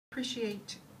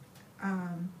appreciate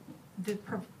the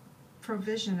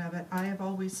provision of it. I have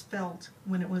always felt,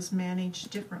 when it was managed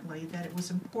differently, that it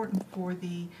was important for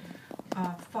the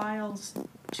files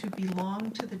to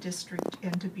belong to the district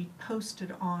and to be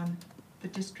posted on the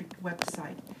district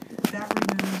website. That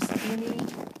removes any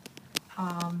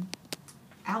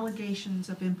allegations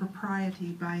of impropriety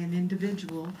by an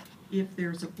individual if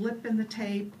there's a blip in the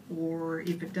tape or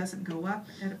if it doesn't go up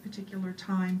at a particular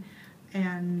time.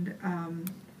 And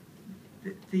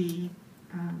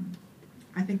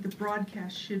I think the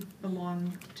broadcast should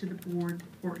belong to the board,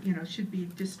 or should be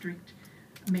district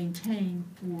maintained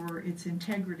for its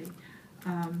integrity.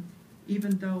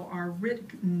 Even though our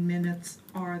written minutes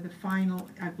are the final,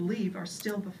 I believe, are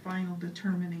still the final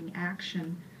determining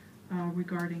action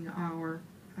regarding our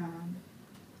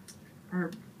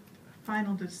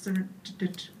final discerning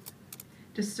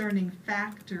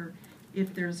factor.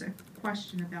 If there's a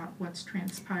question about what's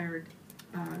transpired,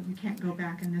 you can't go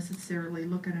back and necessarily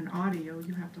look at an audio,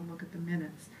 you have to look at the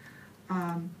minutes.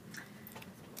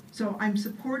 So I'm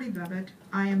supportive of it.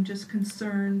 I am just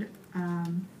concerned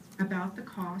about the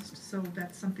cost, so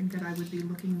that's something that I would be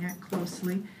looking at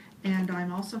closely. And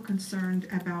I'm also concerned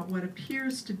about what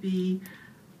appears to be,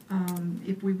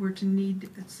 if we were to need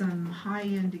some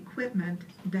high-end equipment,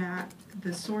 that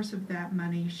the source of that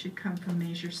money should come from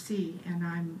Measure C, and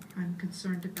I'm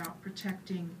concerned about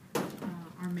protecting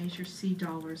our Measure C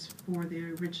dollars for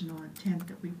the original intent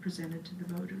that we presented to the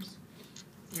voters.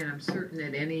 And I'm certain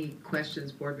that any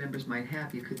questions board members might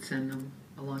have, you could send them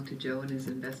along to Joe in his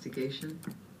investigation.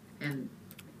 And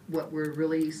what we're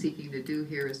really seeking to do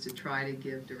here is to try to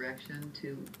give direction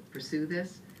to pursue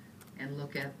this and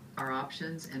look at our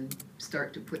options and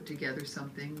start to put together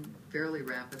something fairly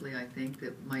rapidly, I think,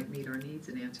 that might meet our needs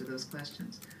and answer those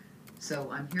questions.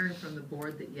 So I'm hearing from the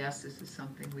board that yes, this is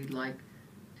something we'd like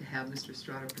to have Mr.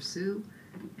 Estrada pursue,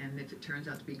 and if it turns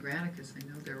out to be Granicus, I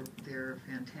know they're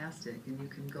fantastic, and you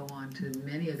can go on to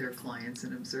many of their clients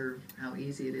and observe how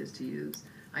easy it is to use.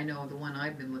 I know the one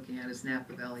I've been looking at is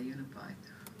Napa Valley Unified,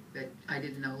 but I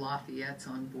didn't know Lafayette's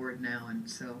on board now, and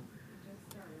so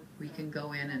we can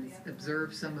go in and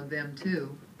observe some of them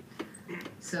too.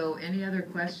 So any other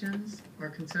questions or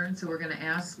concerns? So we're going to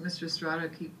ask Mr. Estrada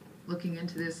to keep looking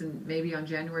into this, and maybe on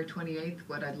January 28th,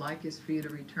 what I'd like is for you to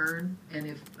return, and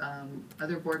if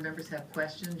other board members have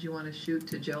questions you want to shoot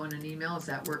to Joe in an email. Does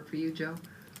that work for you, Joe?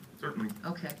 Certainly.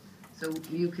 Okay, so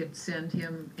you could send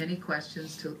him any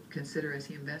questions to consider as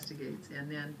he investigates,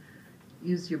 and then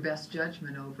use your best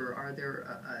judgment over,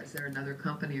 is there another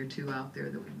company or two out there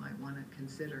that we might want to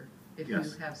consider? If you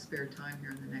have spare time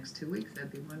here in the next 2 weeks,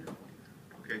 that'd be wonderful.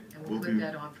 Okay. And we'll put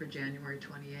that on for January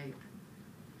 28th.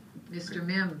 Mr.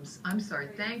 Mims, I'm sorry,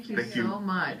 thank you so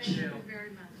much. Thank you very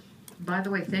much. By the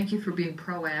way, thank you for being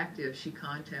proactive. She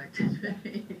contacted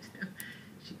me.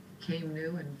 She came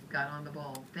new and got on the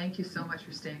ball. Thank you so much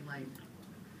for staying late.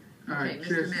 Okay,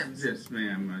 Mr. Mims. Yes,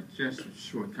 ma'am. Just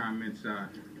short comments.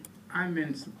 I'm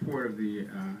in support of the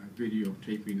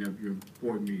videotaping of your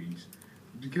board meetings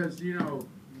because,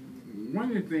 one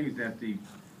of the things that the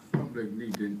public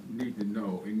need to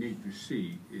know and need to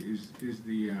see is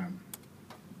the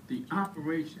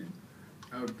operation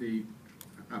of the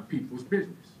people's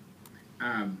business.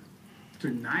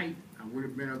 Tonight would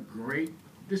have been a great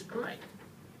display.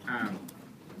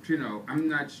 I'm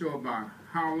not sure about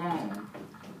how long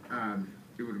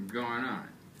it would have gone on,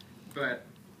 but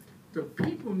the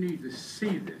people need to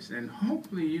see this, and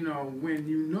hopefully, when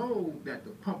you know that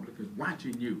the public is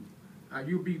watching you,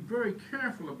 you'll be very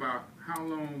careful about how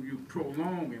long you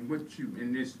prolong and what you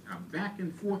in this back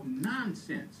and forth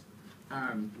nonsense.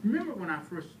 Remember when I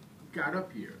first got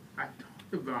up here, I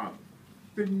talked about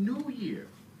the new year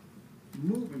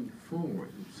moving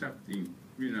forward and something,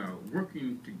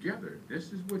 working together.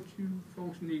 This is what you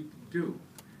folks need to do.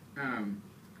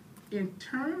 In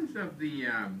terms of the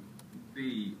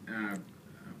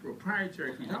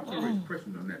proprietary fees, I want to raise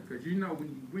questions on that because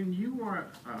when you are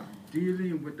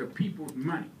dealing with the people's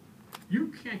money, you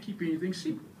can't keep anything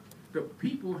secret. The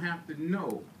people have to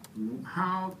know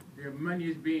how their money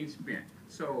is being spent.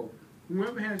 So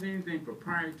whoever has anything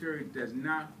proprietary does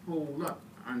not hold up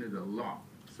under the law.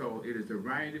 So it is the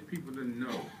right of people to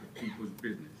know the people's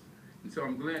business. And so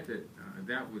I'm glad that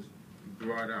that was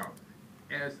brought out.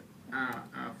 As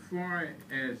far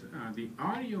as the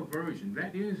audio version,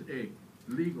 that is a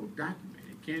legal document.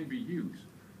 It can be used.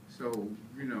 So,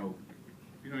 you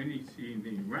don't need to see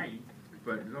anything in writing,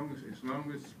 but as long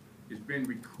as it's been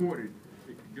recorded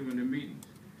during the meetings.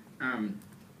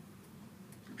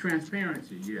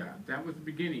 Transparency, that was the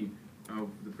beginning of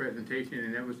the presentation,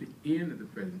 and that was the end of the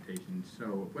presentation.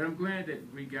 So, but I'm glad that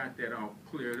we got that all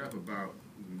cleared up about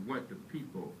what the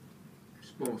people are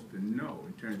supposed to know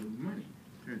in terms of money,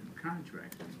 in terms of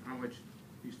contracts, and how much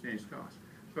these things cost.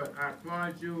 But I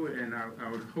applaud you, and I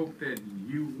would hope that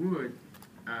you would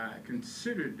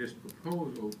consider this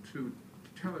proposal to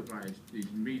televise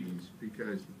these meetings,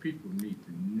 because the people need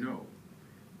to know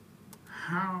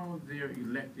how their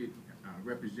elected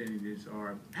representatives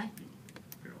are acting.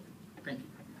 You know. Thank you.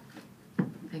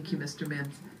 Thank you, Mr.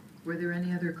 Mims. Were there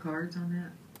any other cards on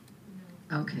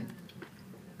that? Okay.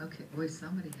 Okay, boy,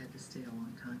 somebody had to stay a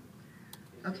long time.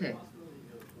 Okay.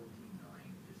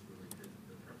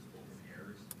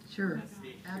 Sure,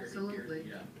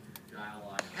 absolutely.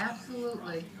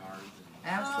 Absolutely.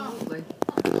 Absolutely.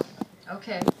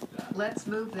 Okay, let's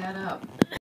move that up.